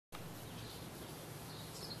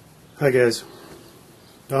Hi guys,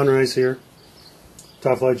 Don Rice here,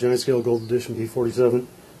 Top Flight Giant Scale Gold Edition P47.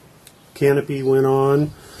 Canopy went on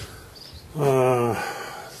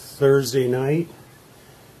Thursday night,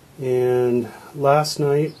 and last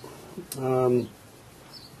night I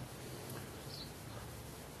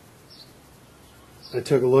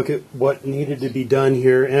took a look at what needed to be done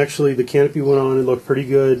here. Actually, the canopy went on and looked pretty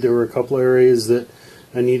good. There were a couple areas that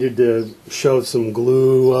I needed to shove some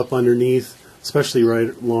glue up underneath, especially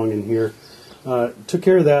right along in here. Took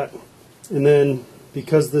care of that, and then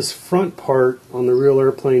because this front part on the real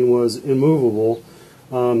airplane was immovable,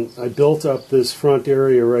 I built up this front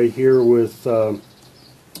area right here with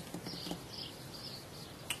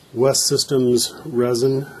West Systems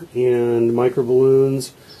resin and micro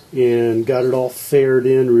balloons, and got it all fared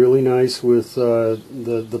in really nice with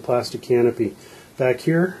the plastic canopy. Back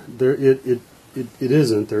here, it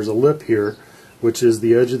isn't. There's a lip here, which is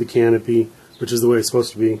the edge of the canopy, which is the way it's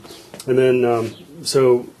supposed to be. And then,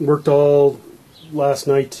 so worked all last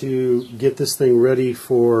night to get this thing ready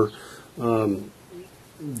for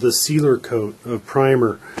the sealer coat of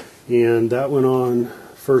primer, and that went on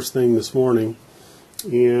first thing this morning.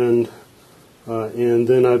 And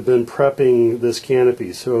then I've been prepping this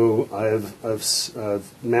canopy. So I've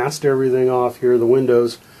masked everything off here, the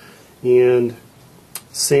windows, and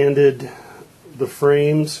sanded the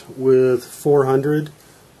frames with 400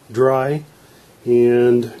 dry,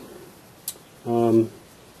 and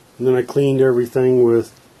then I cleaned everything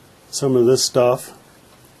with some of this stuff,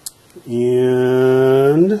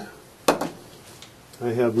 and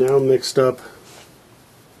I have now mixed up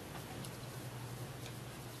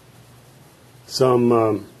some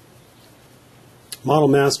Model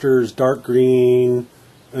Masters dark green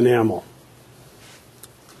enamel,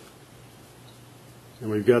 and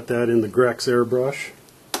we've got that in the Grex airbrush.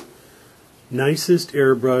 Nicest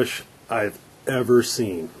airbrush I've ever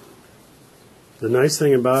seen. The nice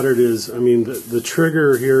thing about it is, I mean, the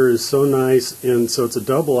trigger here is so nice, and so it's a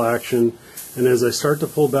double action, and as I start to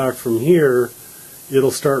pull back from here,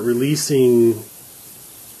 it'll start releasing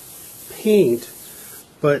paint,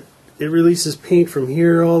 but it releases paint from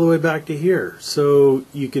here all the way back to here, so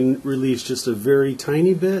you can release just a very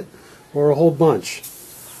tiny bit or a whole bunch.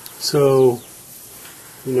 So,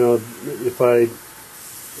 you know, if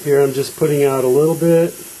here I'm just putting out a little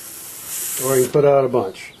bit, or I can put out a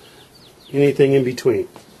bunch, anything in between.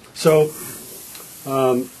 So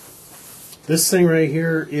this thing right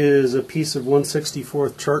here is a piece of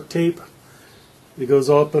 1/64 chart tape. It goes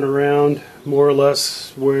up and around more or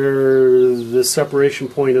less where the separation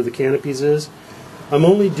point of the canopies is. I'm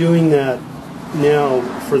only doing that now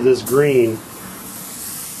for this green.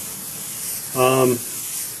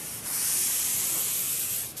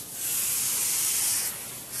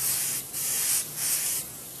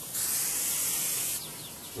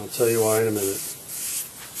 I'll tell you why in a minute.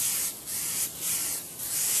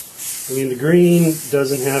 I mean, the green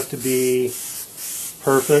doesn't have to be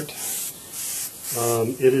perfect.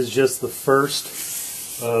 It is just the first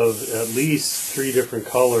of at least 3 different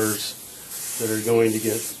colors that are going to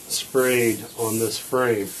get sprayed on this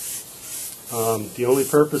frame. The only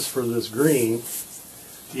purpose for this green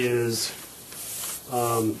is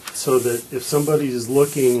so that if somebody is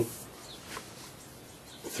looking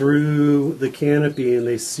through the canopy and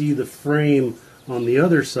they see the frame on the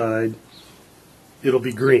other side, it'll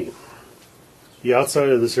be green. The outside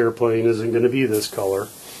of this airplane isn't going to be this color.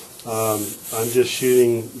 I'm just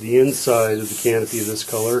shooting the inside of the canopy this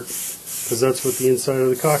color because that's what the inside of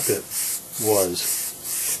the cockpit was.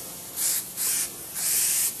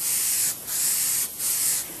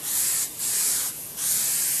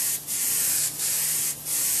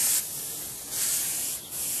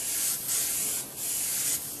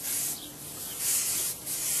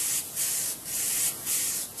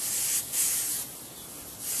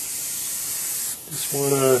 Just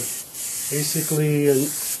want to basically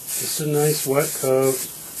just a nice wet coat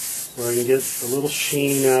where I can get a little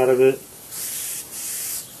sheen out of it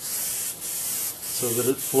so that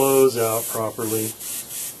it flows out properly.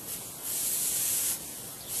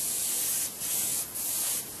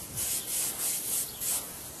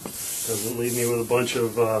 Doesn't leave me with a bunch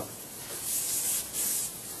of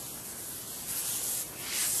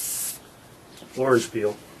orange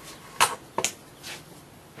peel.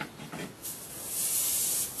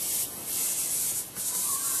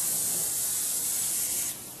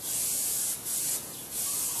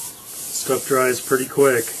 Stuff dries pretty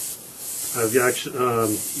quick. I've actually,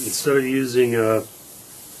 instead of using a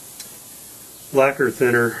lacquer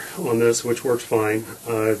thinner on this, which works fine,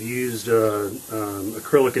 I've used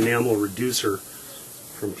acrylic enamel reducer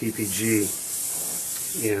from PPG,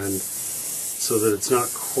 and so that it's not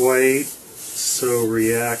quite so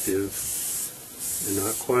reactive and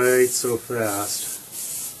not quite so fast.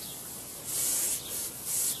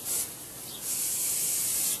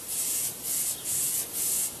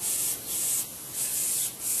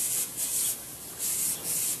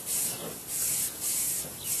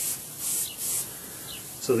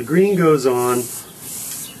 So the green goes on,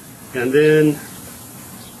 and then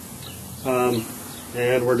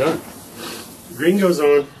and we're done. Green goes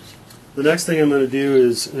on. The next thing I'm going to do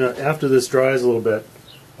is, after this dries a little bit,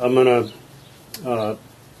 I'm going to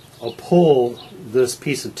I'll pull this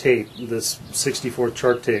piece of tape, this 64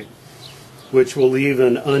 chart tape, which will leave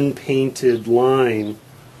an unpainted line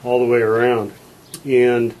all the way around,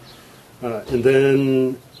 and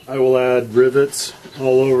then I will add rivets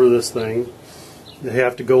all over this thing. They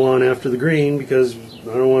have to go on after the green because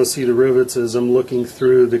I don't want to see the rivets as I'm looking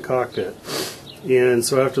through the cockpit. And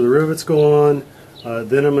so after the rivets go on,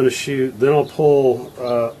 then I'm going to shoot. Then I'll pull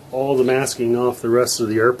all the masking off the rest of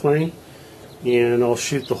the airplane, and I'll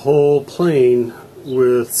shoot the whole plane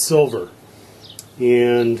with silver.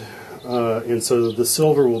 And so the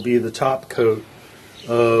silver will be the top coat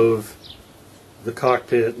of the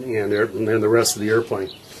cockpit and the rest of the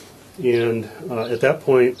airplane. And at that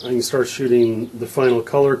point I can start shooting the final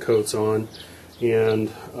color coats on,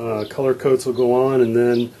 and color coats will go on, and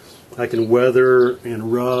then I can weather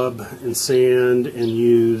and rub and sand and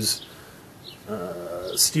use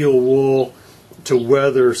steel wool to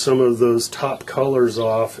weather some of those top colors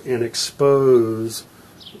off and expose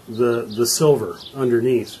the silver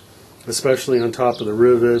underneath, especially on top of the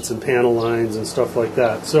rivets and panel lines and stuff like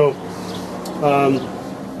that. So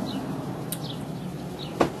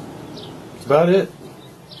that's about it.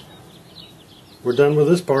 We're done with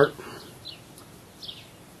this part.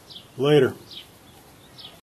 Later.